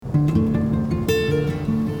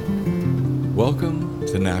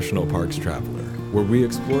National Parks Traveler, where we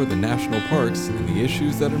explore the national parks and the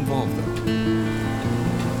issues that involve them.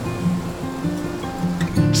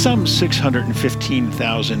 Some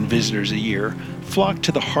 615,000 visitors a year flock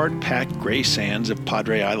to the hard-packed gray sands of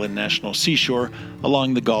Padre Island National Seashore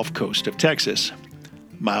along the Gulf Coast of Texas.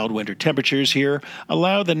 Mild winter temperatures here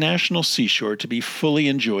allow the National Seashore to be fully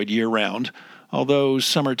enjoyed year-round, although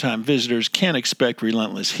summertime visitors can expect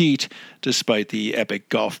relentless heat despite the epic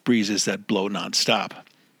Gulf breezes that blow nonstop.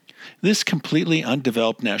 This completely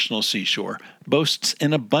undeveloped National Seashore boasts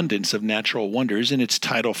an abundance of natural wonders in its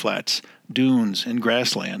tidal flats, dunes, and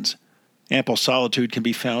grasslands. Ample solitude can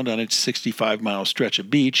be found on its 65-mile stretch of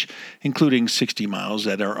beach, including 60 miles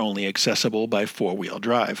that are only accessible by four-wheel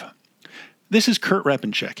drive. This is Kurt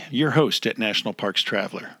Repenchek, your host at National Parks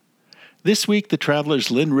Traveler. This week, the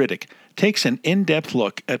Traveler's Lynn Riddick takes an in-depth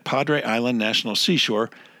look at Padre Island National Seashore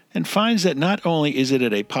and finds that not only is it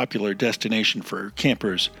a popular destination for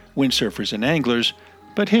campers, windsurfers, and anglers,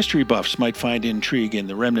 but history buffs might find intrigue in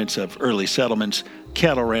the remnants of early settlements,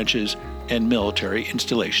 cattle ranches, and military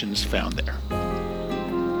installations found there.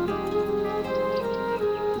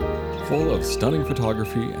 Full of stunning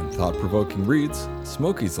photography and thought-provoking reads,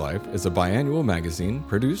 Smoky's Life is a biannual magazine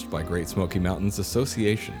produced by Great Smoky Mountains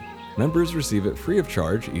Association. Members receive it free of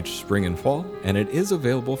charge each spring and fall, and it is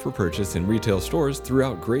available for purchase in retail stores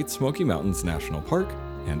throughout Great Smoky Mountains National Park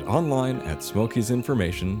and online at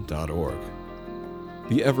smokiesinformation.org.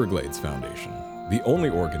 The Everglades Foundation, the only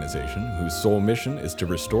organization whose sole mission is to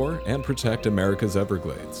restore and protect America's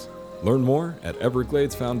Everglades. Learn more at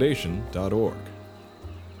evergladesfoundation.org.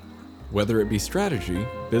 Whether it be strategy,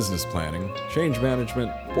 business planning, change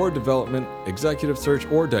management, board development, executive search,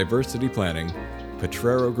 or diversity planning,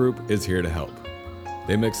 Potrero Group is here to help.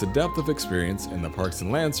 They mix a depth of experience in the parks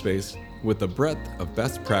and land space with the breadth of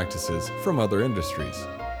best practices from other industries.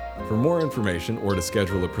 For more information or to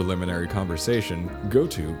schedule a preliminary conversation, go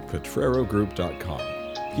to potrerogroup.com.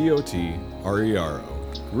 Potrero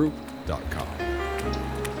group.com.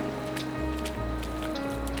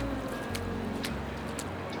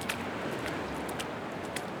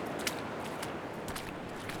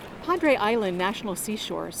 Padre Island National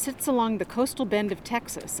Seashore sits along the coastal bend of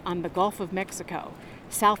Texas on the Gulf of Mexico,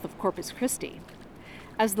 south of Corpus Christi.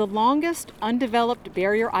 As the longest undeveloped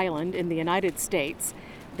barrier island in the United States,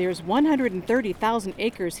 there's 130,000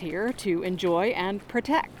 acres here to enjoy and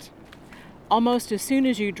protect. Almost as soon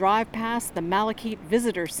as you drive past the Malachite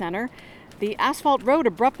Visitor Center, the asphalt road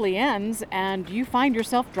abruptly ends and you find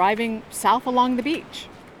yourself driving south along the beach.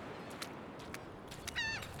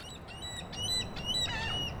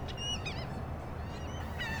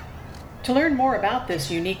 To learn more about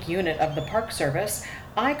this unique unit of the Park Service,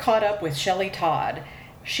 I caught up with Shelley Todd.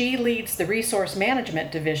 She leads the Resource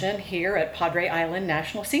Management Division here at Padre Island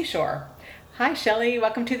National Seashore. Hi, Shelley.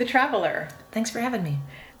 Welcome to The Traveler. Thanks for having me.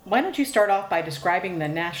 Why don't you start off by describing the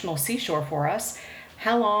National Seashore for us?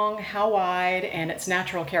 How long, how wide, and its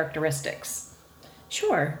natural characteristics?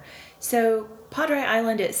 Sure. So Padre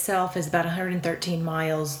Island itself is about 113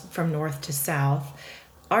 miles from north to south.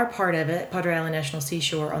 Our part of it, Padre Island National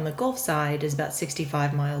Seashore, on the Gulf side is about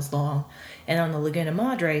 65 miles long, and on the Laguna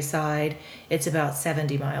Madre side, it's about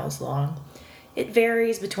 70 miles long. It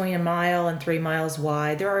varies between a mile and 3 miles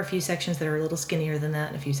wide. There are a few sections that are a little skinnier than that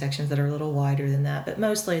and a few sections that are a little wider than that, but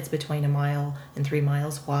mostly it's between a mile and 3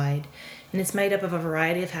 miles wide. And it's made up of a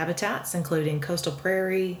variety of habitats, including coastal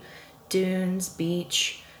prairie, dunes,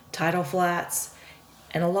 beach, tidal flats,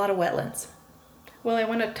 and a lot of wetlands. Well, I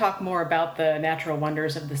want to talk more about the natural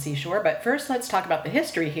wonders of the seashore, but first let's talk about the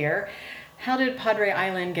history here. How did Padre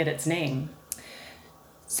Island get its name?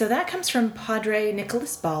 So that comes from Padre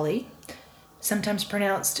Nicholas Bali, sometimes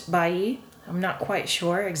pronounced Bailly. I'm not quite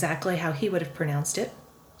sure exactly how he would have pronounced it.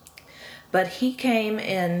 But he came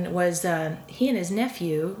and he and his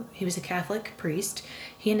nephew, he was a Catholic priest,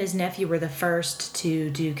 he and his nephew were the first to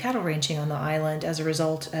do cattle ranching on the island as a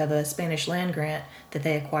result of a Spanish land grant that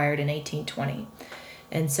they acquired in 1820.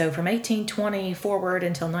 And so from 1820 forward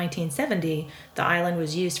until 1970, the island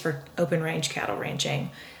was used for open range cattle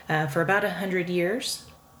ranching for about 100 years,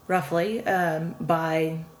 roughly,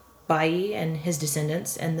 by Bailly and his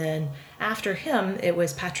descendants. And then after him, it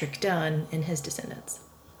was Patrick Dunn and his descendants.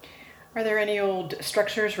 Are there any old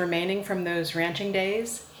structures remaining from those ranching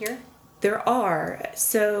days here? There are.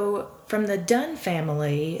 So from the Dunn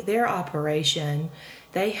family, their operation,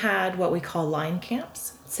 they had what we call line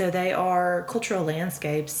camps. So they are cultural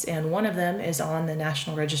landscapes, and one of them is on the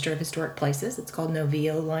National Register of Historic Places. It's called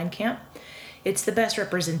Novillo Line Camp. It's the best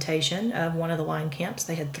representation of one of the line camps.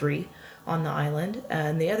 They had 3 on the island.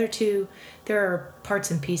 And the other 2, there are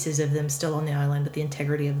parts and pieces of them still on the island, but the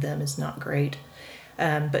integrity of them is not great.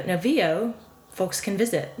 But Novio, folks can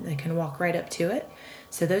visit. They can walk right up to it.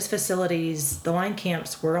 So those facilities, the line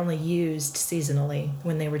camps, were only used seasonally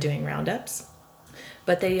when they were doing roundups.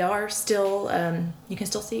 But they are still, you can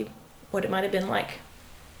still see what it might have been like.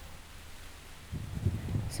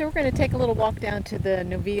 So we're going to take a little walk down to the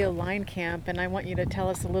Novio Line Camp, and I want you to tell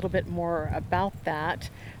us a little bit more about that,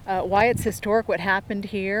 why it's historic, what happened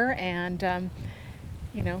here, and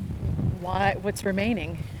what's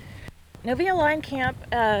remaining. Novio Line Camp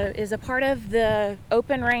is a part of the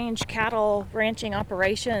open range cattle ranching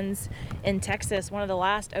operations in Texas, one of the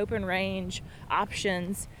last open range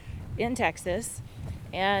options in Texas,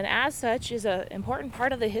 and as such is an important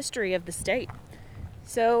part of the history of the state.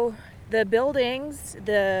 So the buildings,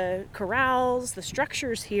 the corrals, the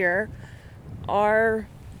structures here are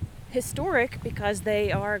historic because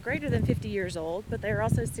they are greater than 50 years old, but they're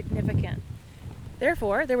also significant.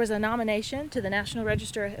 Therefore, there was a nomination to the National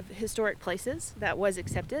Register of Historic Places that was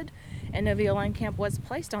accepted, and Novio Line Camp was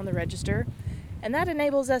placed on the register, and that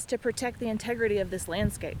enables us to protect the integrity of this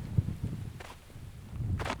landscape.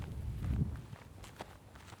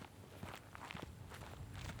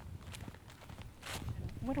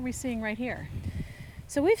 What are we seeing right here?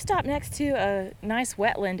 So we've stopped next to a nice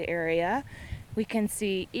wetland area. We can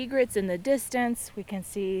see egrets in the distance. We can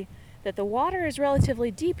see that the water is relatively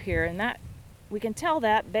deep here, and that we can tell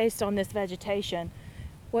that based on this vegetation.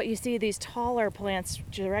 What you see, these taller plants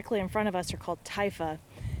directly in front of us are called typha,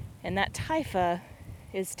 and that typha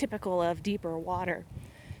is typical of deeper water.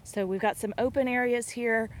 So we've got some open areas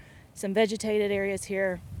here, some vegetated areas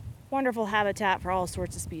here, wonderful habitat for all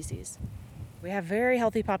sorts of species. We have very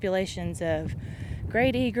healthy populations of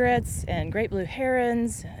great egrets and great blue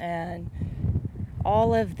herons and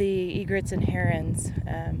all of the egrets and herons,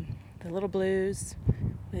 the little blues.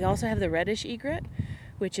 We also have the reddish egret,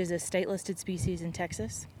 which is a state-listed species in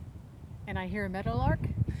Texas. And I hear a meadowlark.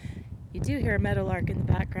 You do hear a meadowlark in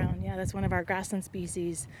the background. Yeah, that's one of our grassland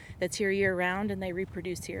species that's here year-round, and they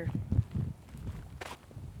reproduce here.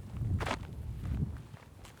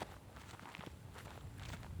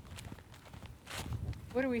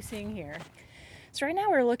 What are we seeing here? So right now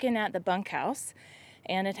we're looking at the bunkhouse,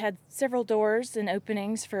 and it had several doors and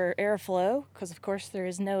openings for airflow, because of course there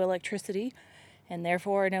is no electricity and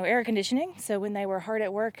therefore no air conditioning. So when they were hard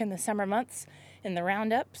at work in the summer months in the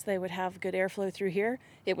roundups, they would have good airflow through here.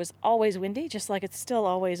 It was always windy, just like it's still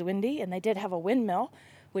always windy, and they did have a windmill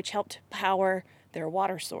which helped power their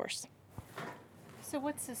water source. So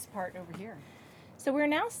what's this part over here? So we're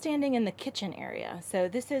now standing in the kitchen area. So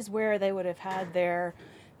this is where they would have had their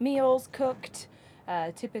meals cooked.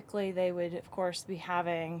 Typically they would, of course, be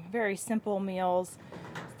having very simple meals,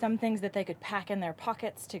 some things that they could pack in their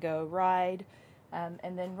pockets to go ride.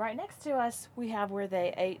 And then right next to us, we have where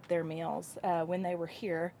they ate their meals when they were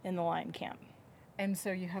here in the line camp. And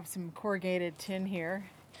so you have some corrugated tin here.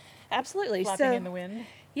 Absolutely. Flapping in the wind.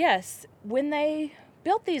 Yes. When they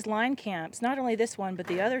built these line camps, not only this one, but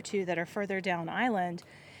the other two that are further down island,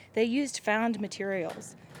 they used found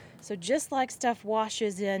materials. So just like stuff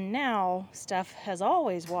washes in now, stuff has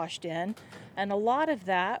always washed in. And a lot of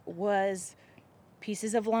that was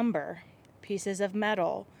pieces of lumber, pieces of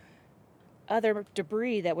metal, other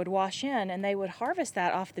debris that would wash in, and they would harvest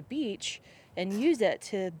that off the beach and use it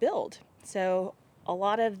to build. So a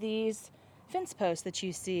lot of these fence posts that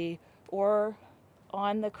you see, or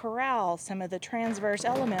on the corral, some of the transverse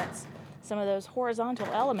elements, some of those horizontal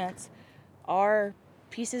elements are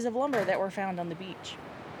pieces of lumber that were found on the beach.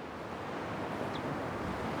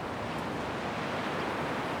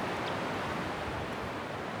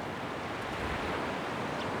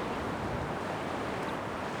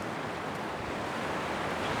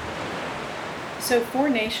 So 4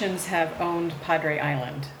 nations have owned Padre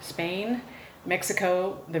Island: Spain,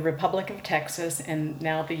 Mexico, the Republic of Texas, and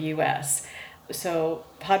now the U.S. So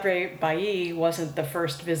Padre Bayí wasn't the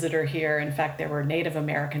first visitor here. In fact, there were Native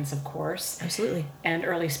Americans, of course. Absolutely. And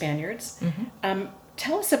early Spaniards. Mm-hmm.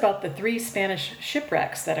 Tell us about the 3 Spanish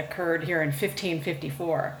shipwrecks that occurred here in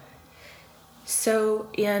 1554. So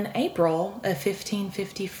in April of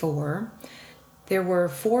 1554, there were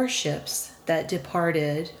 4 ships that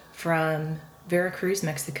departed from Veracruz,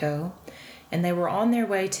 Mexico, and they were on their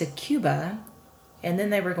way to Cuba, and then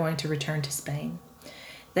they were going to return to Spain.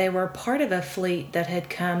 They were part of a fleet that had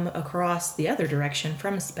come across the other direction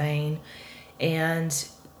from Spain, and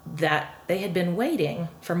that they had been waiting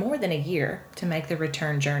for more than a year to make the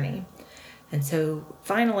return journey. And so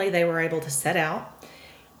finally they were able to set out.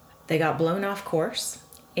 They got blown off course,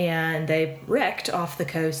 and they wrecked off the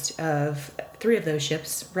coast of, 3 of those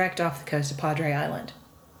ships wrecked off the coast of Padre Island.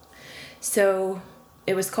 So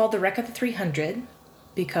it was called the Wreck of the 300,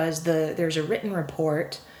 because there's a written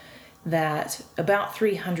report that about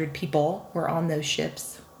 300 people were on those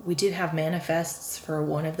ships. We do have manifests for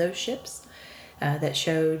one of those ships that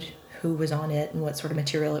showed who was on it and what sort of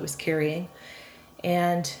material it was carrying.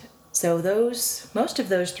 And so most of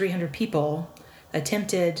those 300 people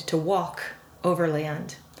attempted to walk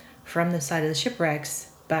overland from the site of the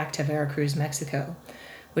shipwrecks back to Veracruz, Mexico,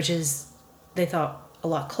 which is, they thought, a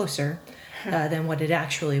lot closer than what it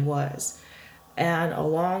actually was. And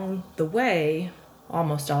along the way,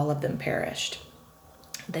 almost all of them perished.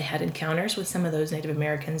 They had encounters with some of those Native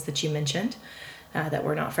Americans that you mentioned that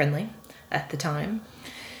were not friendly at the time.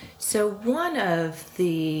 So one of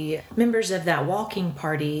the members of that walking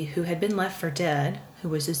party who had been left for dead, who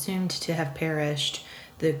was assumed to have perished,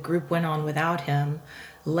 the group went on without him,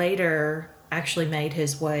 later actually made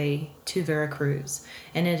his way to Veracruz.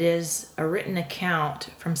 And it is a written account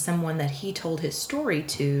from someone that he told his story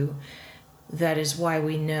to that is why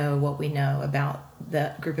we know what we know about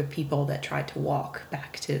the group of people that tried to walk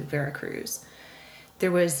back to Veracruz.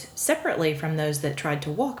 There was, separately from those that tried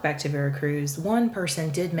to walk back to Veracruz, one person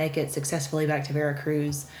did make it successfully back to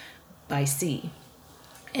Veracruz by sea.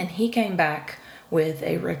 And he came back with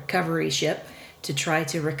a recovery ship to try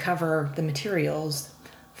to recover the materials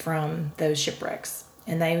from those shipwrecks.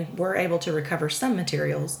 And they were able to recover some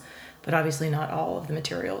materials, but obviously not all of the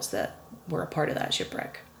materials that were a part of that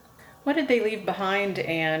shipwreck. What did they leave behind,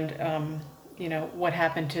 and what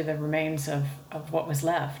happened to the remains of what was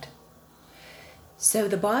left? So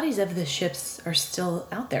the bodies of the ships are still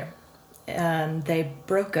out there. They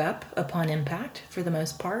broke up upon impact for the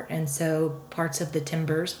most part, and so parts of the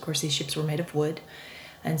timbers, of course these ships were made of wood,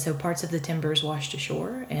 and so parts of the timbers washed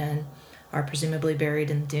ashore and are presumably buried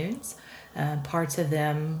in the dunes. Parts of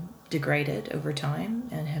them degraded over time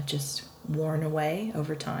and have just worn away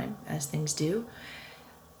over time, as things do.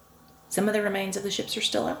 Some of the remains of the ships are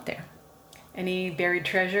still out there. Any buried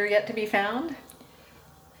treasure yet to be found?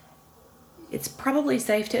 It's probably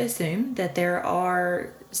safe to assume that there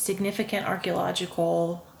are significant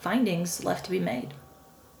archaeological findings left to be made.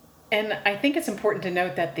 And I think it's important to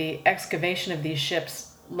note that the excavation of these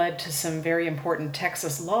ships led to some very important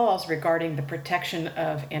Texas laws regarding the protection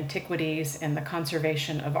of antiquities and the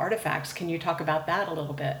conservation of artifacts. Can you talk about that a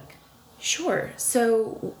little bit? Sure.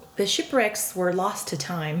 So the shipwrecks were lost to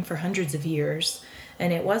time for hundreds of years,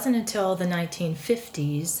 and it wasn't until the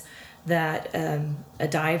 1950s that a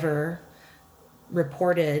diver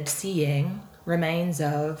reported seeing remains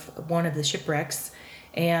of one of the shipwrecks,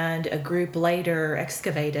 and a group later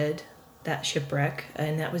excavated that shipwreck,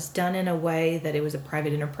 and that was done in a way that it was a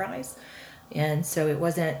private enterprise, and so it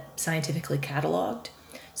wasn't scientifically cataloged.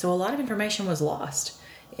 So a lot of information was lost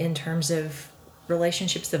in terms of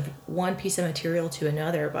relationships of one piece of material to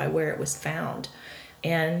another by where it was found,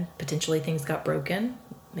 and potentially things got broken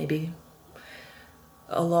maybe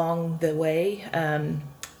along the way.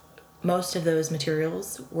 Most of those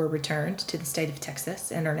materials were returned to the state of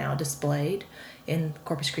Texas and are now displayed in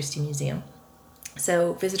Corpus Christi Museum,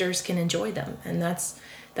 so visitors can enjoy them. And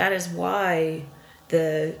that is why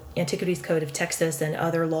the Antiquities Code of Texas and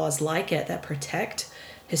other laws like it that protect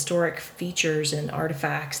historic features and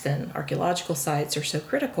artifacts and archaeological sites are so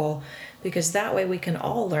critical, because that way we can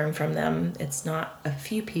all learn from them. It's not a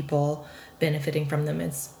few people benefiting from them,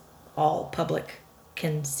 it's all public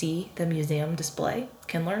can see the museum display,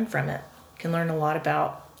 can learn from it, can learn a lot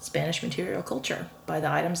about Spanish material culture by the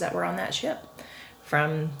items that were on that ship.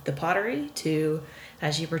 From the pottery to,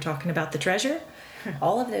 as you were talking about, the treasure,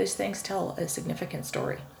 all of those things tell a significant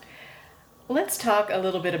story. Let's talk a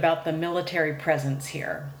little bit about the military presence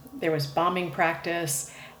here. There was bombing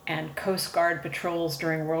practice and Coast Guard patrols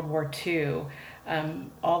during World War II.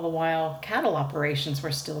 All the while, cattle operations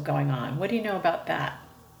were still going on. What do you know about that?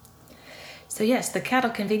 So yes, the cattle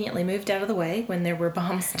conveniently moved out of the way when there were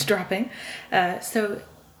bombs dropping. So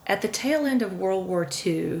at the tail end of World War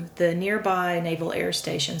II, the nearby Naval Air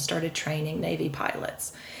Station started training Navy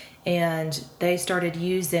pilots, and they started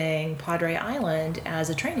using Padre Island as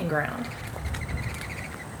a training ground.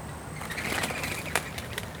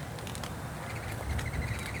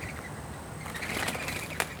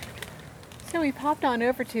 So we popped on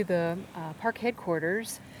over to the park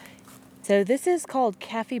headquarters. So this is called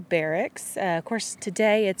Caffey Barracks. Of course,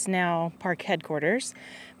 today it's now park headquarters.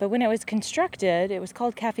 But when it was constructed, it was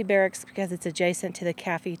called Caffey Barracks because it's adjacent to the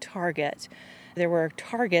Caffey Target. There were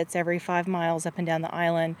targets every 5 miles up and down the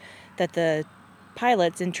island that the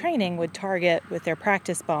pilots in training would target with their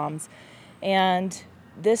practice bombs. And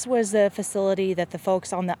this was the facility that the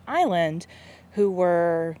folks on the island who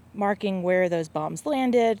were marking where those bombs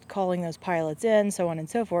landed, calling those pilots in, so on and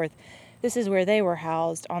so forth, This is where they were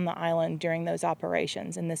housed on the island during those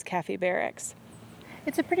operations in this CAFI barracks.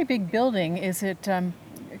 It's a pretty big building. Is it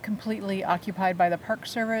completely occupied by the Park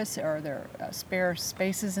Service, or are there spare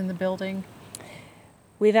spaces in the building?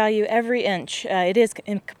 We value every inch. It is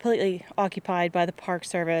completely occupied by the Park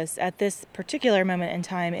Service. At this particular moment in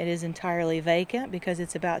time, it is entirely vacant because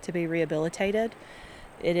it's about to be rehabilitated.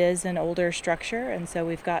 It is an older structure, and so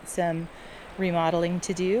we've got some remodeling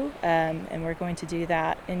to do, and we're going to do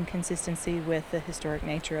that in consistency with the historic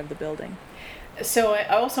nature of the building. So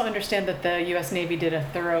I also understand that the U.S. Navy did a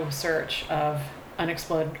thorough search of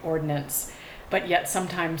unexploded ordnance, but yet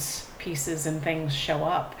sometimes pieces and things show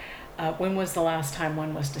up. When was the last time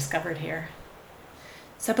one was discovered here?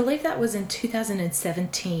 So I believe that was in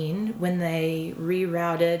 2017 when they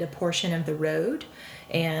rerouted a portion of the road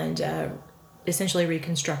and essentially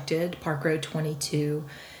reconstructed Park Road 22.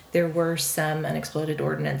 There were some unexploded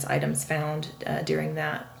ordnance items found during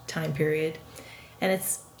that time period, and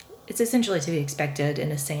it's essentially to be expected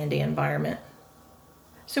in a sandy environment.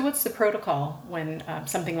 So what's the protocol when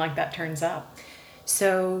something like that turns up?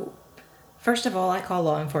 So first of all, I call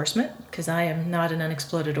law enforcement because I am not an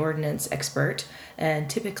unexploded ordnance expert, and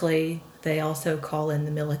typically they also call in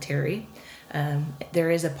the military.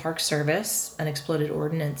 There is a Park Service unexploded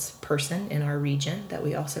ordnance person in our region that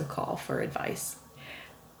we also call for advice.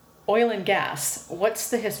 Oil and gas.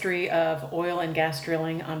 What's the history of oil and gas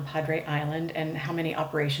drilling on Padre Island, and how many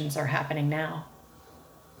operations are happening now?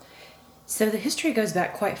 So the history goes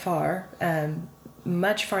back quite far,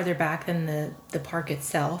 much farther back than the park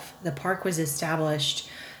itself. The park was established,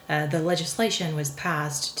 the legislation was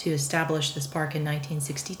passed to establish this park in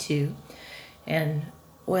 1962, and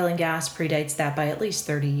oil and gas predates that by at least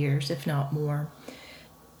 30 years, if not more.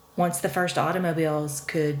 Once the first automobiles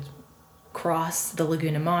could cross the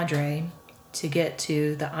Laguna Madre to get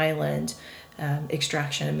to the island,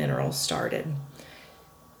 extraction of minerals started.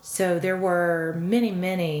 So there were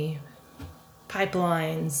many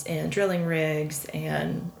pipelines and drilling rigs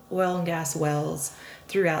and oil and gas wells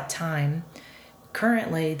throughout time.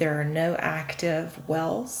 Currently, there are no active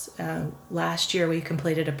wells. Last year, we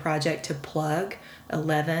completed a project to plug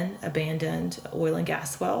 11 abandoned oil and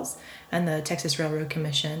gas wells, and the Texas Railroad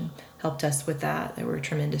Commission helped us with that. They were a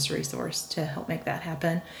tremendous resource to help make that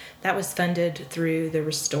happen. That was funded through the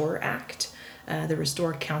Restore Act. The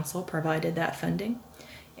Restore Council provided that funding,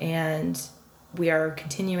 and we are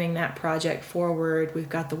continuing that project forward. We've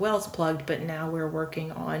got the wells plugged, but now we're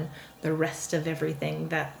working on the rest of everything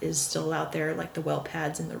that is still out there, like the well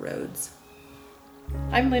pads and the roads.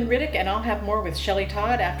 I'm Lynn Riddick, and I'll have more with Shelley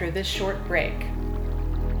Todd after this short break.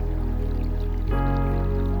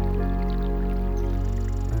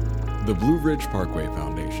 The Blue Ridge Parkway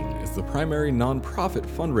Foundation is the primary nonprofit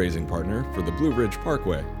fundraising partner for the Blue Ridge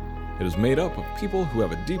Parkway. It is made up of people who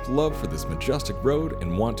have a deep love for this majestic road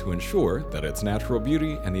and want to ensure that its natural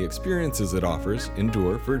beauty and the experiences it offers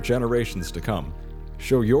endure for generations to come.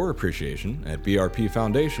 Show your appreciation at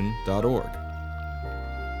brpfoundation.org.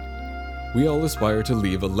 We all aspire to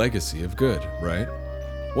leave a legacy of good, right?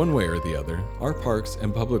 One way or the other, our parks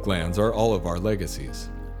and public lands are all of our legacies.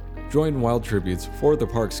 Join Wild Tributes for the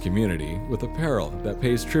Parks community with apparel that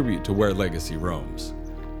pays tribute to where legacy roams.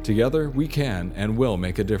 Together, we can and will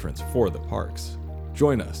make a difference for the parks.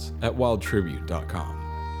 Join us at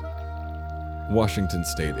wildtribute.com. Washington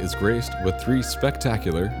State is graced with 3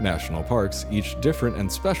 spectacular national parks, each different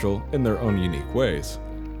and special in their own unique ways.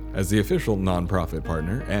 As the official nonprofit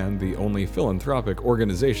partner and the only philanthropic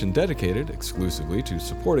organization dedicated exclusively to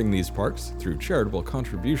supporting these parks through charitable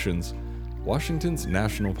contributions, Washington's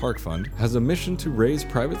National Park Fund has a mission to raise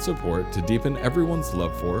private support to deepen everyone's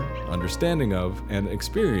love for, understanding of, and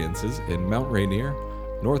experiences in Mount Rainier,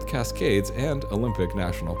 North Cascades, and Olympic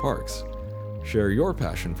National Parks. Share your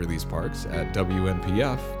passion for these parks at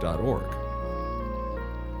WNPF.org.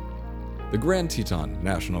 The Grand Teton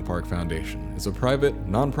National Park Foundation is a private,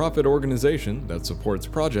 nonprofit organization that supports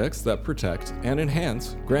projects that protect and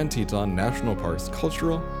enhance Grand Teton National Park's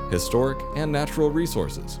cultural, historic, and natural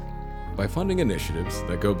resources. By funding initiatives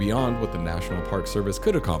that go beyond what the National Park Service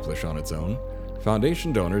could accomplish on its own,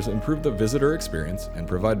 Foundation donors improve the visitor experience and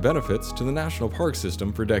provide benefits to the National Park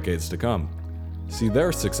System for decades to come. See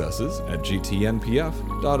their successes at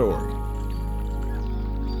gtnpf.org.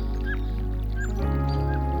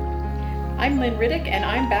 I'm Lynn Riddick, and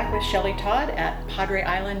I'm back with Shelley Todd at Padre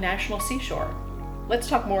Island National Seashore. Let's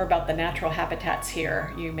talk more about the natural habitats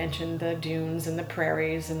here. You mentioned the dunes and the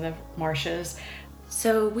prairies and the marshes.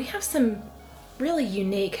 So we have some really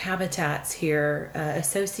unique habitats here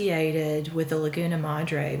associated with the Laguna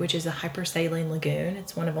Madre, which is a hypersaline lagoon.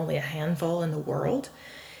 It's one of only a handful in the world.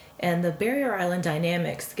 And the barrier island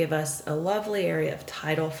dynamics give us a lovely area of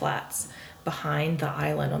tidal flats behind the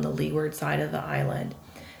island on the leeward side of the island.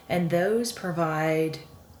 And those provide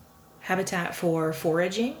habitat for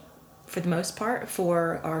foraging, for the most part,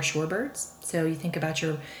 for our shorebirds. So you think about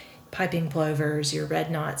your piping plovers, your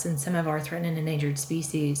red knots, and some of our threatened and endangered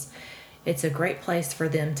species. It's a great place for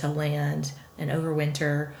them to land and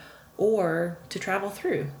overwinter or to travel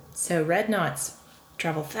through. So red knots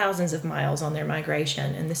travel thousands of miles on their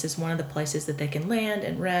migration, and this is one of the places that they can land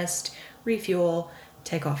and rest, refuel,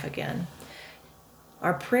 take off again.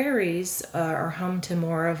 Our prairies are home to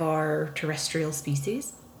more of our terrestrial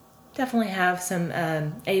species. Definitely have some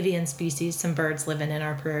avian species, some birds living in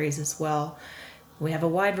our prairies as well. We have a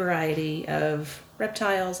wide variety of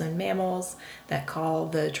reptiles and mammals that call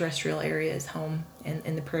the terrestrial areas home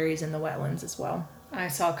in the prairies and the wetlands as well. I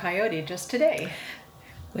saw a coyote just today.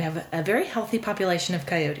 We have a very healthy population of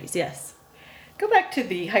coyotes, yes. Go back to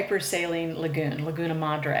the hypersaline lagoon, Laguna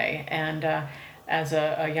Madre, and as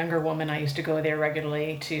a younger woman, I used to go there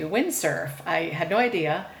regularly to windsurf. I had no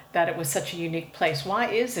idea that it was such a unique place. Why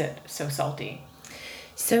is it so salty?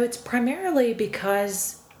 So it's primarily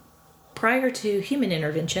because prior to human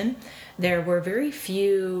intervention, there were very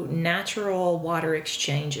few natural water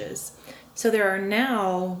exchanges. So there are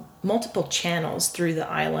now multiple channels through the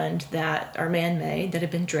island that are man-made, that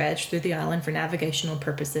have been dredged through the island for navigational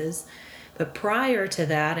purposes. But prior to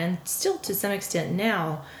that, and still to some extent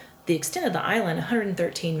now, the extent of the island,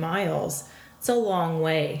 113 miles, it's a long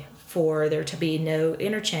way for there to be no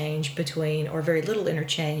interchange between, or very little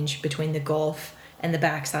interchange between the Gulf and the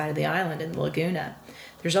backside of the island in the Laguna.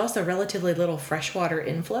 There's also relatively little freshwater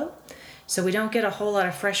inflow, so we don't get a whole lot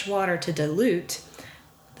of fresh water to dilute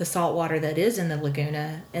the salt water that is in the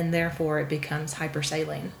Laguna, and therefore it becomes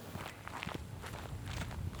hypersaline.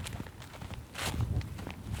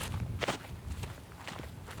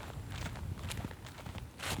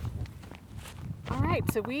 All right,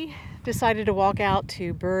 so we decided to walk out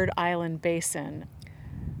to Bird Island Basin.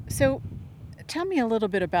 So tell me a little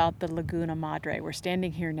bit about the Laguna Madre. We're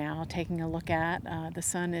standing here now taking a look at. The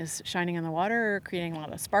sun is shining on the water, creating a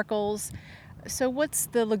lot of sparkles. So what's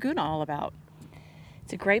the Laguna all about?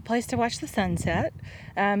 It's a great place to watch the sunset.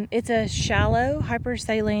 It's a shallow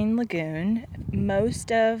hypersaline lagoon.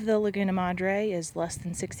 Most of the Laguna Madre is less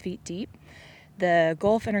than 6 feet deep. The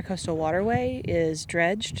Gulf Intercoastal Waterway is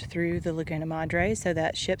dredged through the Laguna Madre so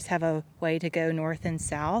that ships have a way to go north and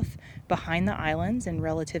south behind the islands in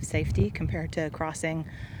relative safety compared to crossing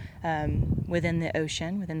within the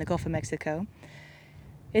ocean, within the Gulf of Mexico.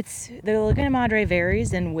 The Laguna Madre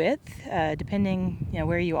varies in width depending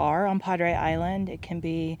where you are on Padre Island. It can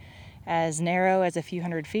be as narrow as a few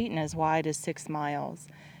hundred feet and as wide as 6 miles.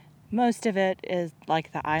 Most of it is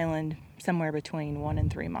like the island, somewhere between 1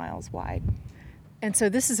 and 3 miles wide. And so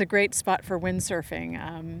this is a great spot for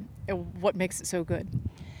windsurfing. What makes it so good?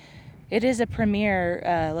 It is a premier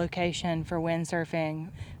location for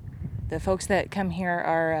windsurfing. The folks that come here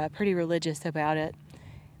are pretty religious about it.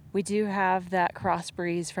 We do have that cross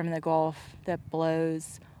breeze from the Gulf that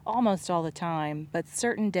blows almost all the time, but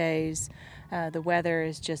certain days the weather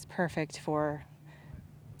is just perfect for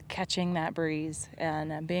catching that breeze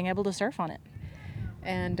and being able to surf on it.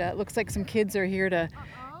 And it looks like some kids are here to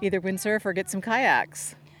either windsurf or get some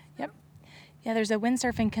kayaks. Yep. Yeah, there's a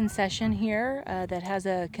windsurfing concession here that has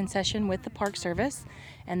a concession with the Park Service,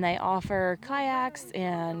 and they offer kayaks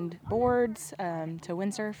and boards to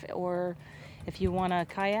windsurf, or if you want to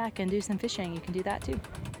kayak and do some fishing, you can do that too.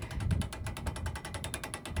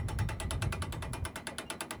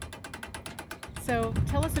 So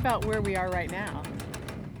tell us about where we are right now.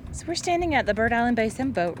 So we're standing at the Bird Island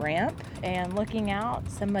Basin boat ramp and looking out.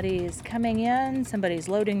 Somebody's coming in, somebody's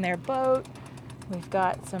loading their boat. We've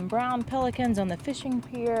got some brown pelicans on the fishing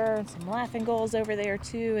pier, some laughing gulls over there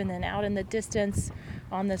too, and then out in the distance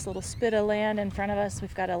on this little spit of land in front of us,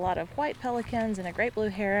 we've got a lot of white pelicans and a great blue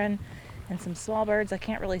heron and some small birds I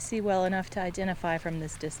can't really see well enough to identify from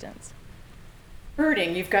this distance.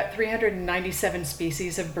 Birding, you've got 397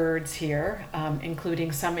 species of birds here,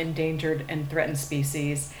 including some endangered and threatened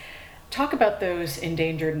species. Talk about those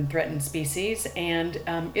endangered and threatened species, and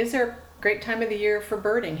is there a great time of the year for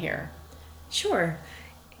birding here? Sure.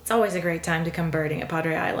 It's always a great time to come birding at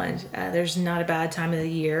Padre Island. There's not a bad time of the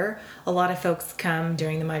year. A lot of folks come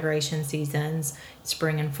during the migration seasons,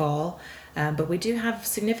 spring and fall, but we do have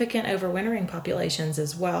significant overwintering populations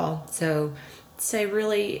as well. So say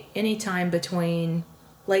really any time between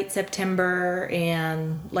late September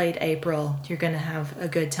and late April, you're going to have a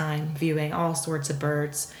good time viewing all sorts of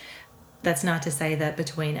birds. That's not to say that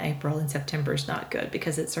between April and September is not good,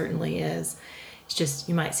 because it certainly is. It's just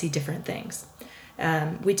you might see different things.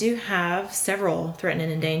 We do have several threatened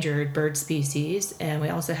and endangered bird species, and we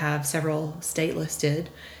also have several state-listed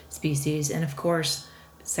species, and of course,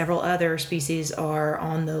 several other species are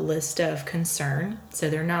on the list of concern. So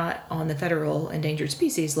they're not on the federal endangered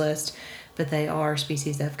species list, but they are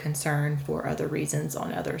species of concern for other reasons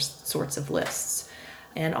on other sorts of lists.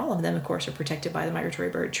 And all of them, of course, are protected by the Migratory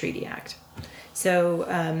Bird Treaty Act. So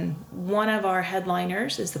one of our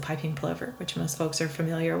headliners is the piping plover, which most folks are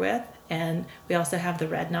familiar with. And we also have the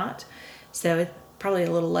red knot. So it's probably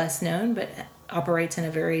a little less known, but operates in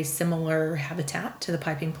a very similar habitat to the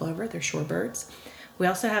piping plover. They're shorebirds. We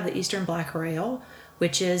also have the eastern black rail,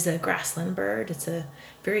 which is a grassland bird. It's a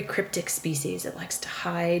very cryptic species. It likes to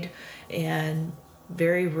hide, and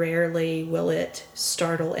very rarely will it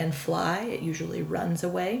startle and fly. It usually runs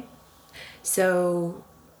away. So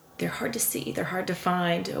they're hard to see. They're hard to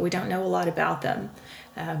find. We don't know a lot about them,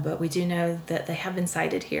 but we do know that they have been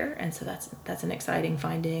sighted here, and so that's an exciting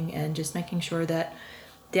finding, and just making sure that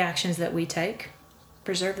the actions that we take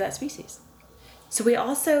preserve that species. So we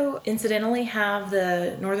also incidentally have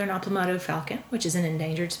the northern Oplomoto falcon, which is an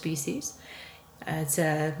endangered species. It's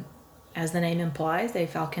as the name implies, a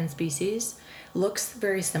falcon species. Looks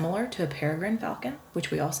very similar to a peregrine falcon,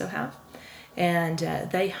 which we also have. And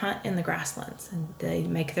they hunt in the grasslands, and they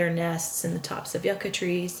make their nests in the tops of yucca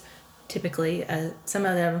trees. Typically, some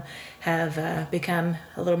of them have become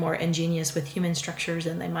a little more ingenious with human structures,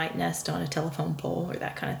 and they might nest on a telephone pole or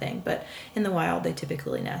that kind of thing. But in the wild, they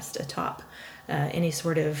typically nest atop any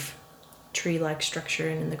sort of tree-like structure.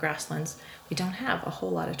 And in the grasslands, we don't have a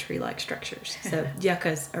whole lot of tree-like structures. So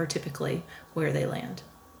yuccas are typically where they land.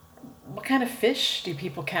 What kind of fish do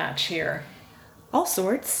people catch here? All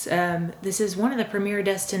sorts. This is one of the premier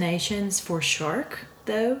destinations for shark,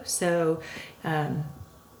 though. So a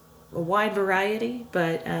wide variety,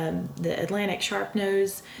 but the Atlantic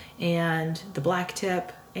sharpnose and the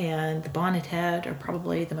blacktip and the bonnethead are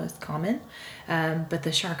probably the most common. But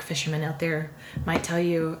the shark fishermen out there might tell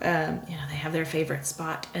you, they have their favorite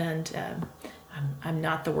spot. And I'm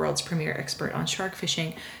not the world's premier expert on shark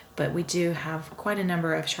fishing, but we do have quite a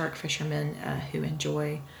number of shark fishermen who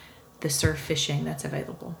enjoy the surf fishing that's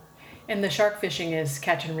available. And the shark fishing is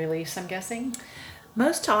catch and release, I'm guessing?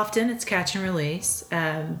 Most often it's catch and release,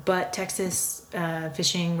 but Texas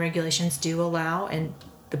fishing regulations do allow, and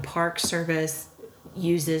the Park Service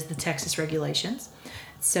uses the Texas regulations.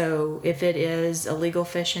 So if it is a legal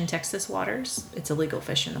fish in Texas waters, it's a legal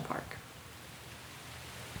fish in the park.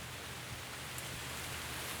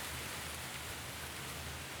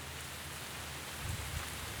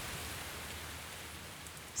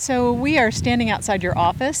 So we are standing outside your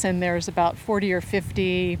office, and there's about 40 or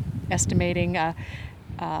 50, estimating,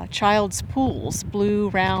 child's pools, blue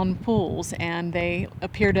round pools, and they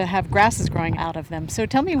appear to have grasses growing out of them. So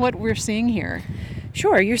tell me what we're seeing here.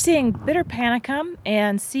 Sure, you're seeing bitter panicum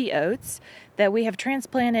and sea oats that we have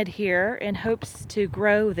transplanted here in hopes to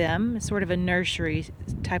grow them, sort of a nursery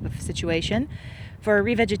type of situation, for a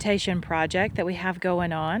revegetation project that we have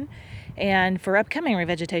going on, and for upcoming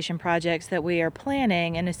revegetation projects that we are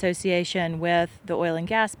planning in association with the oil and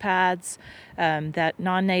gas pads, that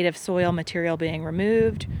non-native soil material being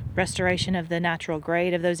removed, restoration of the natural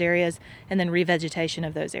grade of those areas, and then revegetation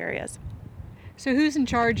of those areas. So who's in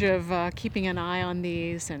charge of keeping an eye on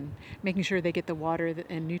these and making sure they get the water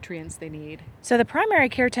and nutrients they need? So the primary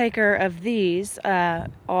caretaker of these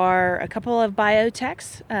are a couple of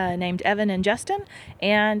biotechs named Evan and Justin,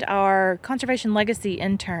 and our Conservation Legacy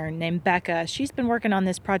intern named Becca. She's been working on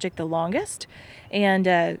this project the longest,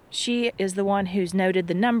 and she is the one who's noted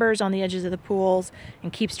the numbers on the edges of the pools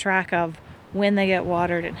and keeps track of when they get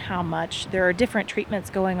watered and how much. There are different treatments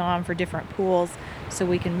going on for different pools, so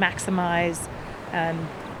we can maximize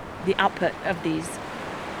the output of these.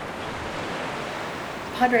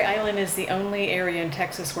 Padre Island is the only area in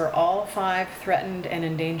Texas where all 5 threatened and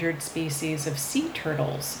endangered species of sea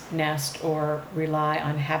turtles nest or rely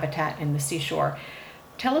on habitat in the seashore.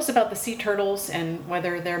 Tell us about the sea turtles and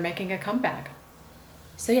whether they're making a comeback.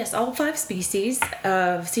 So yes, all 5 species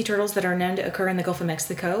of sea turtles that are known to occur in the Gulf of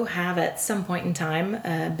Mexico have at some point in time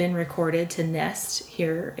been recorded to nest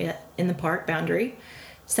here in the park boundary.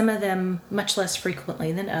 Some of them much less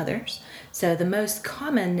frequently than others. So the most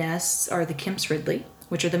common nests are the Kemp's Ridley,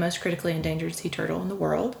 which are the most critically endangered sea turtle in the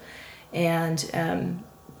world. And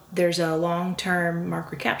there's a long-term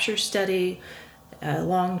mark recapture study, a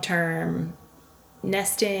long-term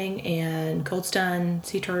nesting and cold stun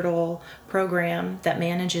sea turtle program that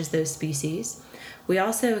manages those species. We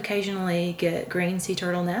also occasionally get green sea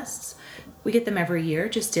turtle nests. We get them every year,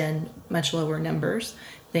 just in much lower numbers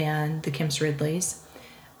than the Kemp's Ridleys.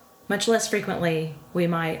 Much less frequently, we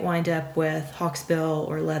might wind up with hawksbill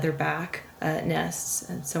or leatherback nests,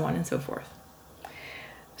 and so on and so forth.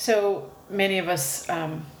 So many of us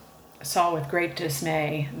saw with great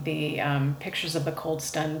dismay the pictures of the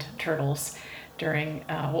cold-stunned turtles during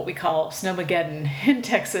what we call Snowmageddon in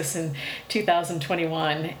Texas in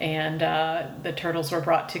 2021, and the turtles were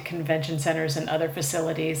brought to convention centers and other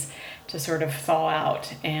facilities to sort of thaw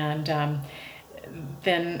out, and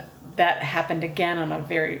then that happened again on a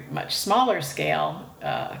very much smaller scale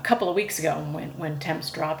a couple of weeks ago when temps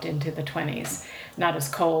dropped into the 20s, not as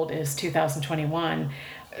cold as 2021.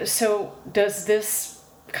 So does this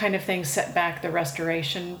kind of thing set back the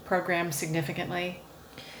restoration program significantly?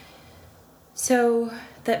 So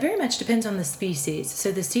that very much depends on the species.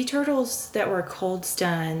 So the sea turtles that were cold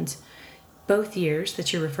stunned both years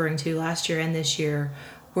that you're referring to, last year and this year,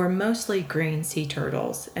 were mostly green sea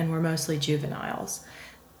turtles and were mostly juveniles.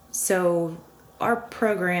 So our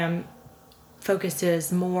program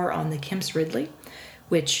focuses more on the Kemp's Ridley,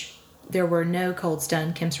 which there were no cold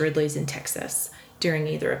stunned Kemp's Ridleys in Texas during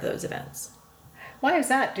either of those events. Why is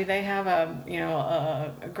that? Do they have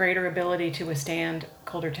a greater ability to withstand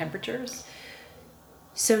colder temperatures?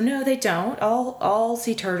 So no, they don't. All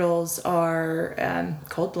sea turtles are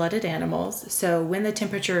cold-blooded animals. So when the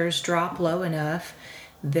temperatures drop low enough,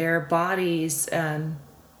 their bodies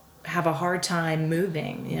have a hard time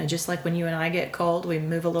moving. Just like when you and I get cold, we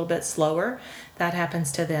move a little bit slower. That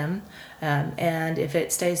happens to them. And if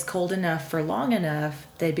it stays cold enough for long enough,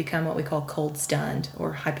 they become what we call cold stunned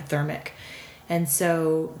or hypothermic. And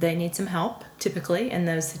so they need some help, typically, in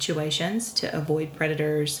those situations to avoid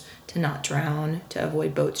predators, to not drown, to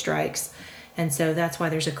avoid boat strikes. And so that's why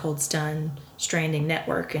there's a cold stun stranding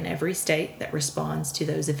network in every state that responds to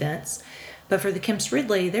those events. But for the Kemp's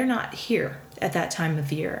Ridley, they're not here at that time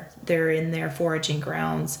of year. They're in their foraging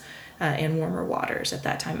grounds in warmer waters at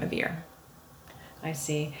that time of year. I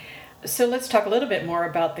see. So let's talk a little bit more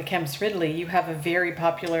about the Kemp's Ridley. You have a very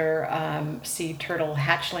popular sea turtle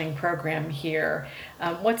hatchling program here.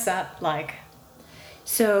 What's that like?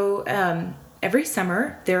 So every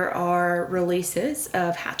summer there are releases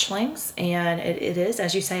of hatchlings, and it is,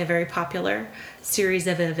 as you say, a very popular series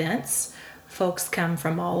of events. Folks come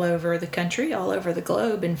from all over the country, all over the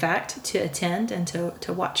globe, in fact, to attend and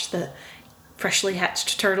to watch the freshly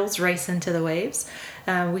hatched turtles race into the waves.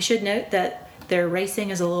 We should note that their racing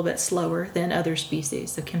is a little bit slower than other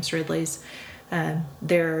species. The Kemp's Ridleys,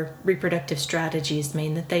 their reproductive strategies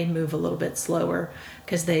mean that they move a little bit slower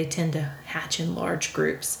because they tend to hatch in large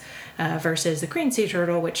groups versus the green sea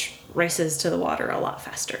turtle, which races to the water a lot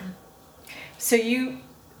faster. So you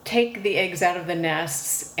take the eggs out of the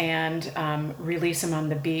nests and release them on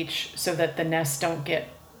the beach so that the nests don't get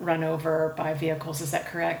run over by vehicles. Is that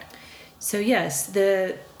correct? So yes,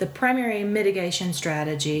 the primary mitigation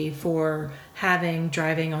strategy for having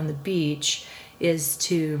driving on the beach is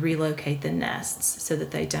to relocate the nests so that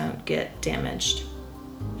they don't get damaged.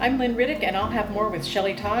 I'm Lynn Riddick, and I'll have more with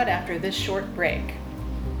Shelley Todd after this short break.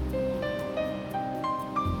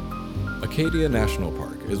 Acadia National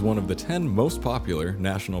Park is one of the 10 most popular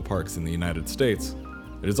national parks in the United States.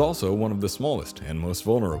 It is also one of the smallest and most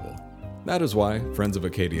vulnerable. That is why Friends of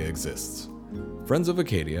Acadia exists. Friends of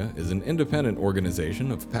Acadia is an independent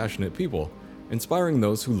organization of passionate people, inspiring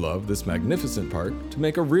those who love this magnificent park to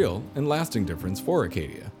make a real and lasting difference for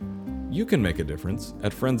Acadia. You can make a difference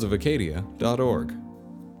at friendsofacadia.org.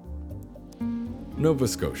 Nova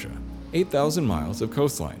Scotia, 8,000 miles of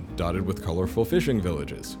coastline dotted with colorful fishing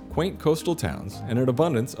villages, quaint coastal towns, and an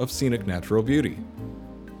abundance of scenic natural beauty.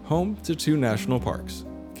 Home to 2 national parks,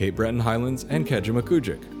 Cape Breton Highlands and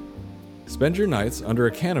Kejimkujik. Spend your nights under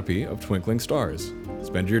a canopy of twinkling stars.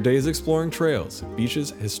 Spend your days exploring trails,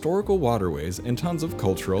 beaches, historical waterways, and tons of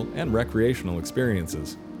cultural and recreational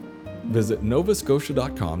experiences. Visit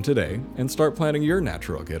novascotia.com today and start planning your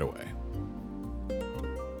natural getaway.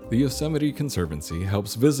 The Yosemite Conservancy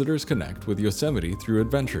helps visitors connect with Yosemite through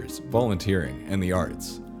adventures, volunteering, and the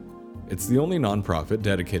arts. It's the only nonprofit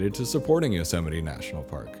dedicated to supporting Yosemite National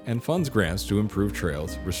Park and funds grants to improve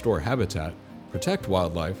trails, restore habitat, protect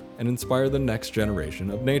wildlife, and inspire the next generation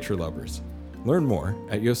of nature lovers. Learn more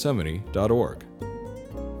at yosemite.org.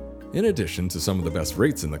 In addition to some of the best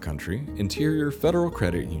rates in the country, Interior Federal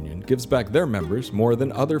Credit Union gives back their members more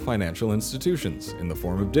than other financial institutions in the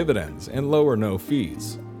form of dividends and low or no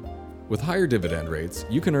fees. With higher dividend rates,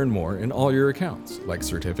 you can earn more in all your accounts, like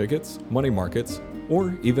certificates, money markets,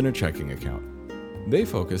 or even a checking account. They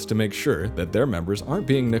focus to make sure that their members aren't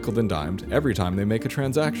being nickeled and dimed every time they make a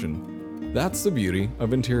transaction. That's the beauty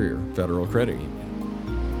of Interior Federal Credit Union.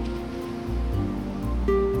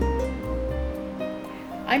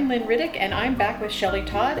 I'm Lynn Riddick, and I'm back with Shelley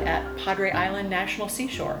Todd at Padre Island National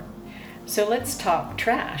Seashore. So let's talk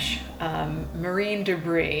trash, marine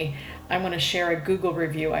debris. I want to share a Google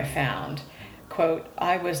review I found. Quote,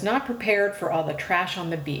 "I was not prepared for all the trash on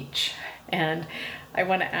the beach." And I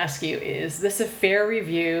want to ask you, is this a fair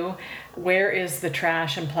review? Where is the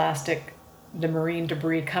trash and plastic, the marine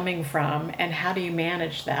debris coming from, and how do you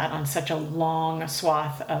manage that on such a long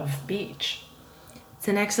swath of beach? It's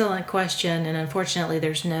an excellent question, and unfortunately,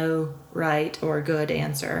 there's no right or good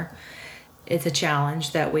answer. It's a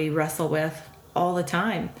challenge that we wrestle with all the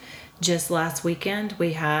time. Just last weekend,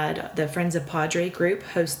 we had the Friends of Padre group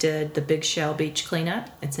hosted the Big Shell Beach Cleanup.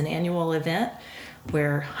 It's an annual event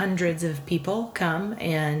where hundreds of people come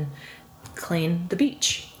and clean the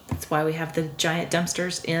beach. That's why we have the giant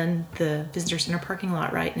dumpsters in the visitor center parking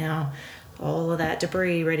lot right now. All of that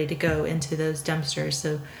debris ready to go into those dumpsters.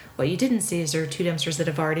 So what you didn't see is there are 2 dumpsters that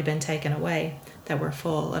have already been taken away that were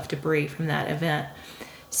full of debris from that event.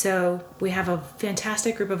 So we have a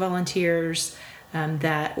fantastic group of volunteers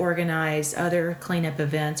that organize other cleanup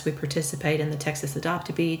events. We participate in the Texas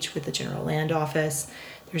Adopt-A-Beach with the General Land Office.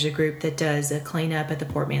 There's a group that does a cleanup at the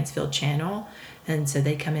Port Mansfield Channel, and so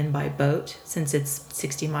they come in by boat since it's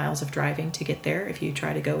 60 miles of driving to get there if you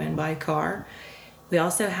try to go in by car. We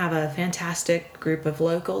also have a fantastic group of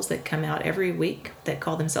locals that come out every week that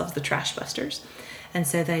call themselves the Trash Busters, and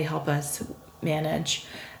so they help us manage.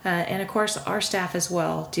 And of course, our staff as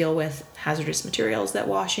well deal with hazardous materials that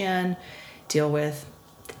wash in, deal with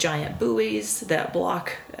the giant buoys that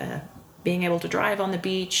block being able to drive on the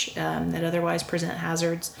beach that otherwise present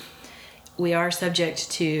hazards. We are subject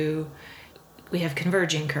to, we have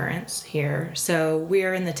converging currents here. So we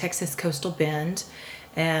are in the Texas Coastal Bend,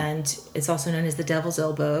 and it's also known as the Devil's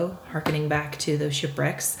Elbow, hearkening back to those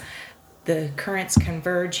shipwrecks. The currents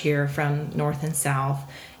converge here from north and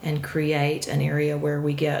south and create an area where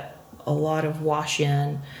we get a lot of wash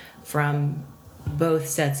in from both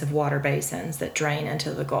sets of water basins that drain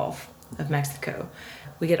into the Gulf of Mexico.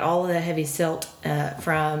 We get all of the heavy silt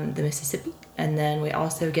from the Mississippi, and then we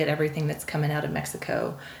also get everything that's coming out of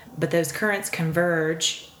Mexico. But those currents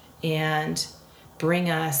converge and bring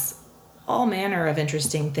us all manner of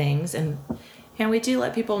interesting things, and we do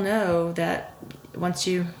let people know that once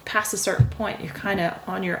you pass a certain point, you're kind of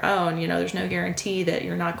on your own. You know, there's no guarantee that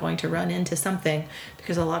you're not going to run into something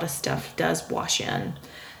because a lot of stuff does wash in.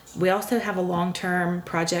 We also have a long-term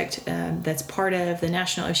project that's part of the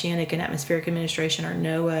National Oceanic and Atmospheric Administration, or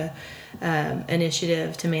NOAA,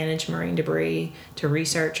 initiative to manage marine debris, to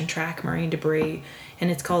research and track marine debris, and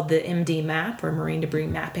it's called the MD MAP, or Marine Debris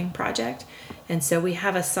Mapping Project. And so we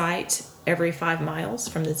have a site every 5 miles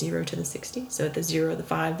from the 0 to the 60, so at the 0, the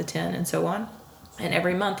 5, the 10, and so on. And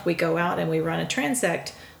every month we go out and we run a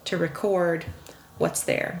transect to record what's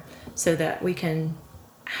there so that we can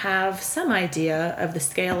have some idea of the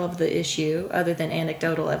scale of the issue other than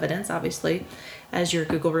anecdotal evidence, obviously, as your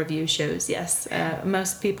Google review shows. Yes,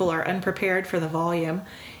 most people are unprepared for the volume,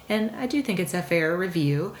 and I do think it's a fair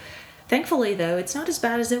review. Thankfully, though, it's not as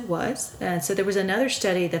bad as it was. So there was another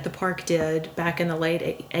study that the park did back in the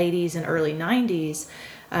late 80s and early 90s,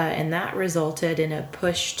 and that resulted in a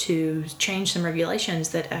push to change some regulations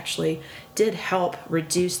that actually did help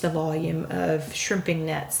reduce the volume of shrimping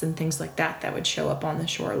nets and things like that that would show up on the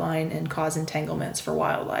shoreline and cause entanglements for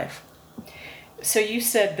wildlife. So you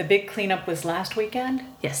said the big cleanup was last weekend?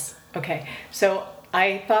 Yes. Okay, so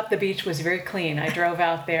I thought the beach was very clean. I drove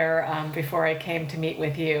out there before I came to meet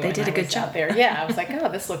with you. They did a good job out there. Yeah, I was like, oh,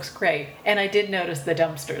 this looks great. And I did notice the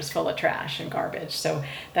dumpsters full of trash and garbage. So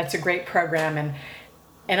that's a great program.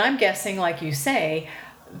 And I'm guessing, like you say,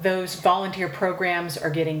 those volunteer programs are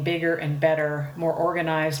getting bigger and better, more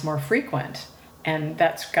organized, more frequent. And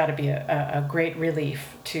that's got to be a great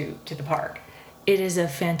relief to the park. It is a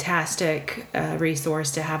fantastic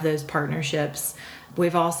resource to have those partnerships.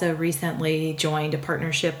 We've also recently joined a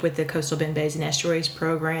partnership with the Coastal Bend Bays and Estuaries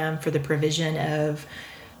program for the provision of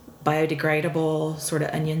biodegradable sort of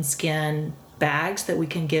onion skin bags that we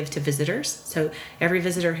can give to visitors. So every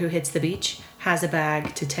visitor who hits the beach has a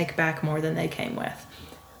bag to take back more than they came with.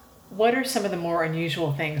 What are some of the more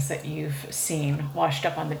unusual things that you've seen washed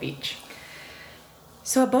up on the beach?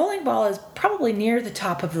 So a bowling ball is probably near the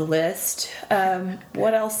top of the list.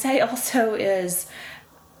 What I'll say also is,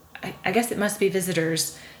 I guess it must be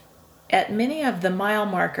visitors, at many of the mile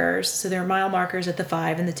markers, so there are mile markers at the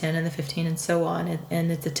 5 and the 10 and the 15 and so on,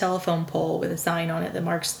 and it's a telephone pole with a sign on it that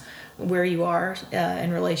marks where you are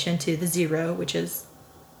in relation to the 0, which is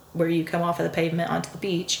where you come off of the pavement onto the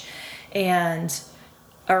beach. And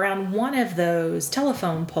around one of those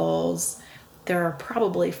telephone poles, there are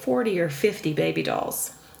probably 40 or 50 baby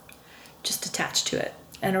dolls just attached to it.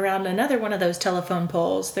 And around another one of those telephone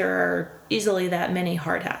poles, there are easily that many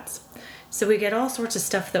hard hats. So we get all sorts of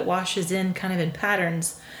stuff that washes in kind of in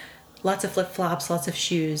patterns. Lots of flip-flops, lots of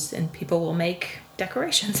shoes, and people will make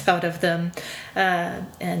decorations out of them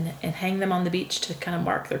and hang them on the beach to kind of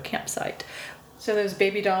mark their campsite. So those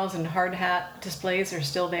baby dolls and hard hat displays are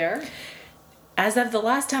still there? As of the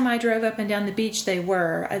last time I drove up and down the beach, they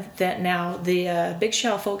were. That now the Big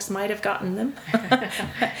Shell folks might have gotten them.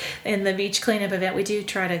 In the beach cleanup event, we do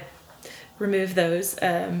try to remove those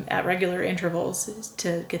at regular intervals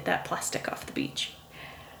to get that plastic off the beach.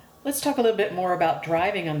 Let's talk a little bit more about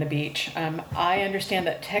driving on the beach. I understand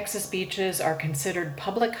that Texas beaches are considered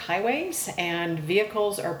public highways and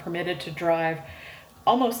vehicles are permitted to drive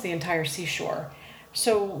almost the entire seashore.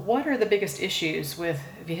 So what are the biggest issues with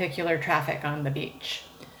vehicular traffic on the beach?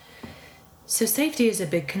 So safety is a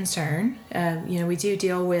big concern. We do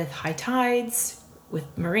deal with high tides,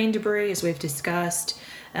 with marine debris, as we've discussed,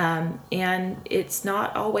 and it's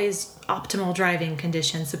not always optimal driving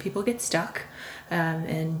conditions, so people get stuck.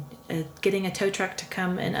 And getting a tow truck to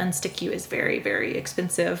come and unstick you is very, very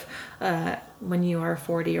expensive when you are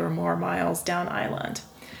 40 or more miles down island.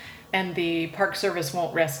 And the Park Service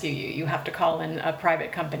won't rescue you. You have to call in a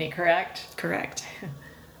private company, correct? Correct.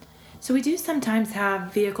 So we do sometimes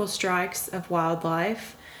have vehicle strikes of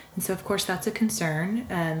wildlife. And so, of course, that's a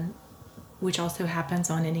concern, which also happens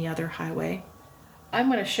on any other highway. I'm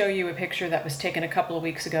going to show you a picture that was taken a couple of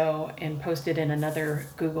weeks ago and posted in another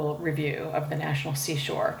Google review of the National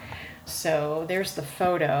Seashore. So there's the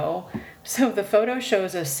photo. So the photo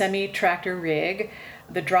shows a semi-tractor rig.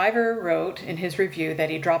 The driver wrote in his review that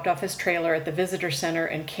he dropped off his trailer at the visitor center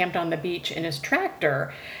and camped on the beach in his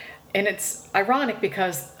tractor. And it's ironic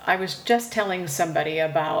because I was just telling somebody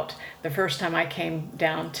about the first time I came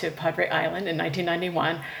down to Padre Island in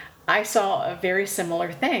 1991. I saw a very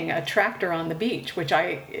similar thing, a tractor on the beach,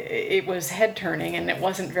 it was head turning and it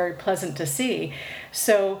wasn't very pleasant to see.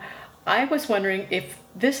 So I was wondering if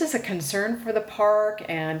this is a concern for the park,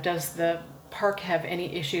 and does the park have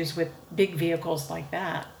any issues with big vehicles like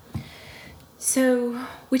that? So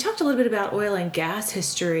we talked a little bit about oil and gas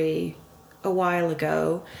history a while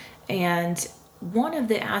ago, and one of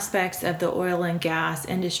the aspects of the oil and gas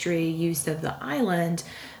industry use of the island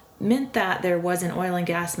meant that there was an oil and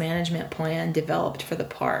gas management plan developed for the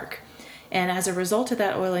park. And as a result of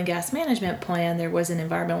that oil and gas management plan, there was an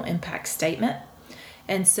environmental impact statement.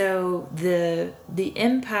 And so the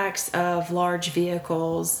impacts of large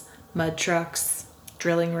vehicles, mud trucks,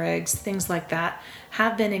 drilling rigs, things like that,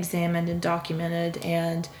 have been examined and documented.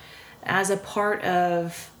 And as a part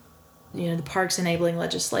of the park's enabling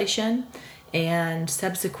legislation and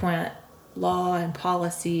subsequent law and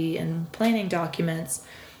policy and planning documents,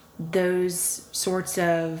 those sorts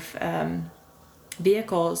of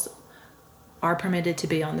vehicles are permitted to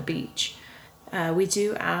be on the beach. We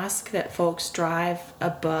do ask that folks drive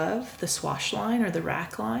above the swash line or the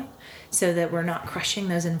rack line so that we're not crushing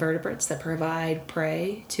those invertebrates that provide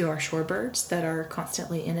prey to our shorebirds that are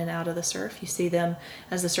constantly in and out of the surf. You see them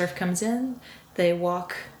as the surf comes in, they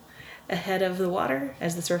walk ahead of the water.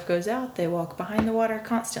 As the surf goes out, they walk behind the water,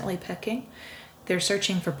 constantly pecking. They're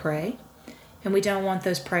searching for prey. And we don't want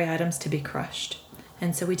those prey items to be crushed.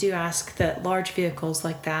 And so we do ask that large vehicles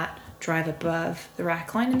like that drive above the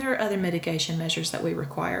rack line, and there are other mitigation measures that we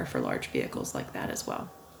require for large vehicles like that as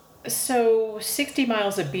well. So 60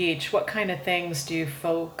 miles of beach, what kind of things do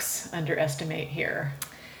folks underestimate here?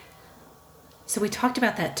 So we talked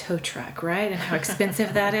about that tow truck, right? And how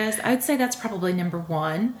expensive that is. I'd say that's probably number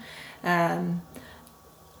one. A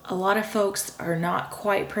lot of folks are not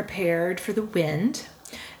quite prepared for the wind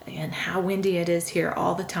and how windy it is here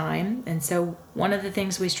all the time. And so one of the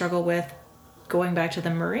things we struggle with, going back to the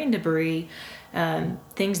marine debris,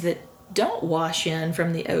 things that don't wash in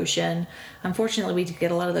from the ocean, unfortunately we get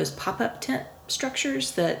a lot of those pop-up tent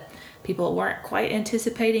structures that people weren't quite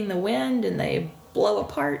anticipating the wind and they blow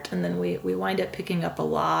apart, and then we wind up picking up a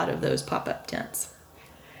lot of those pop-up tents.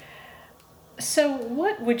 So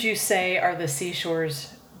what would you say are the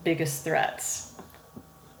seashore's biggest threats?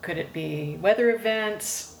 Could it be weather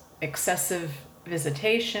events, excessive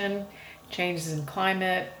visitation, changes in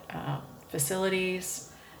climate,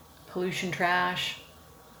 facilities, pollution, trash?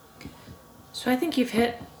 So I think you've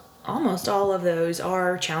hit almost all of those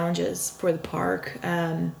are challenges for the park.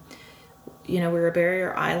 We're a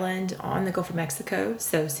barrier island on the Gulf of Mexico,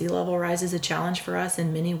 so sea level rise is a challenge for us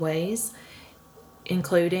in many ways,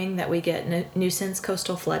 including that we get nuisance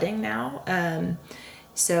coastal flooding now.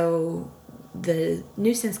 So the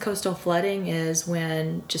nuisance coastal flooding is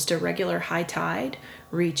when just a regular high tide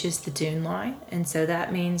reaches the dune line, and so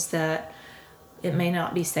that means that It may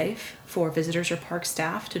not be safe for visitors or park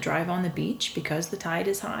staff to drive on the beach because the tide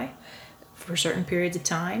is high for certain periods of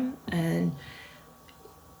time. And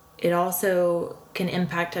it also can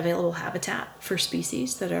impact available habitat for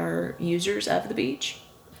species that are users of the beach.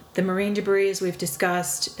 The marine debris, as we've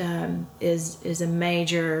discussed, is a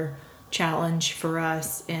major challenge for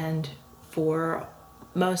us and for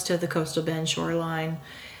most of the coastal bend shoreline.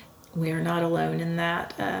 We are not alone in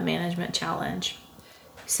that management challenge.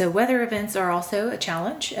 So weather events are also a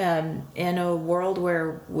challenge in a world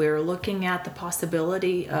where we're looking at the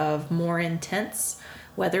possibility of more intense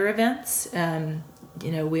weather events.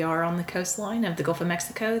 We are on the coastline of the Gulf of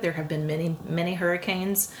Mexico. There have been many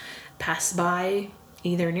hurricanes pass by,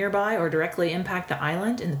 either nearby or directly impact the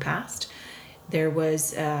island in the past. There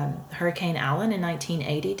was Hurricane Allen in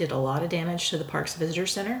 1980, did a lot of damage to the Parks Visitor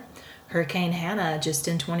Center. Hurricane Hannah, just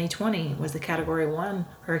in 2020, was the Category 1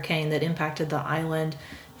 hurricane that impacted the island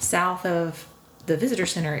south of the Visitor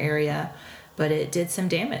Center area, but it did some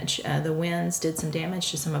damage. The winds did some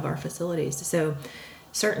damage to some of our facilities. So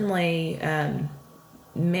certainly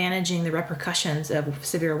managing the repercussions of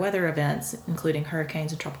severe weather events, including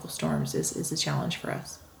hurricanes and tropical storms, is a challenge for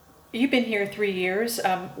us. You've been here 3 years.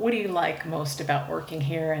 What do you like most about working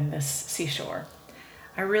here in this seashore?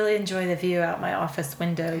 I really enjoy the view out my office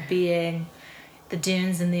window, being the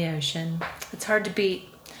dunes and the ocean. It's hard to beat,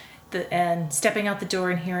 and stepping out the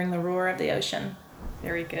door and hearing the roar of the ocean.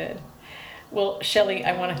 Very good. Well, Shelley,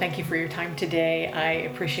 I want to thank you for your time today. I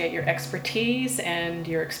appreciate your expertise and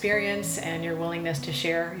your experience and your willingness to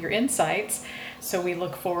share your insights. So we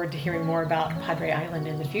look forward to hearing more about Padre Island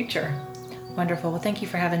in the future. Wonderful. Well, thank you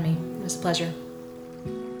for having me. It was a pleasure.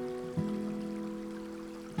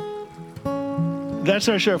 That's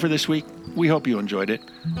our show for this week. We hope you enjoyed it.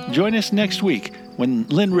 Join us next week when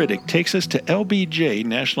Lynn Riddick takes us to LBJ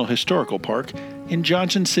National Historical Park in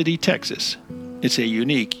Johnson City, Texas. It's a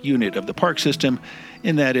unique unit of the park system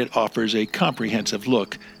in that it offers a comprehensive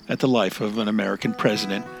look at the life of an American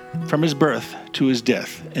president, from his birth to his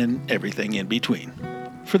death and everything in between.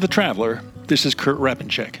 For The Traveler, this is Kurt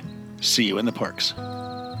Repenchek. See you in the parks.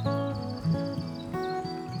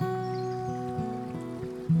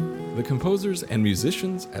 The composers and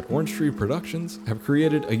musicians at Orange Tree Productions have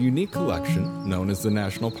created a unique collection known as the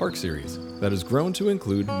National Park Series that has grown to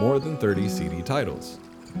include more than 30 CD titles.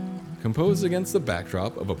 Composed against the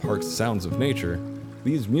backdrop of a park's sounds of nature,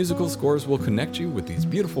 these musical scores will connect you with these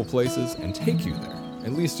beautiful places and take you there,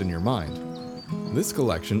 at least in your mind. This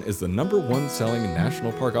collection is the #1 selling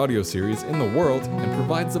National Park audio series in the world and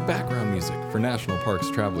provides the background music for National Parks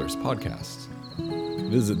Travelers podcasts.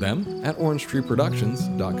 Visit them at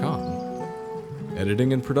orangetreeproductions.com.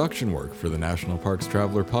 Editing and production work for the National Parks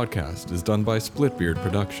Traveler podcast is done by Splitbeard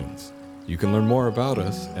Productions. You can learn more about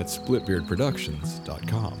us at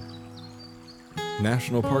splitbeardproductions.com.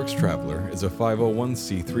 National Parks Traveler is a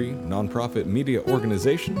 501c3 nonprofit media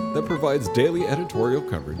organization that provides daily editorial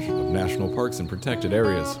coverage of national parks and protected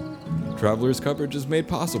areas. Traveler's coverage is made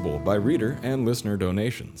possible by reader and listener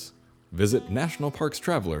donations. Visit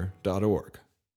nationalparkstraveler.org.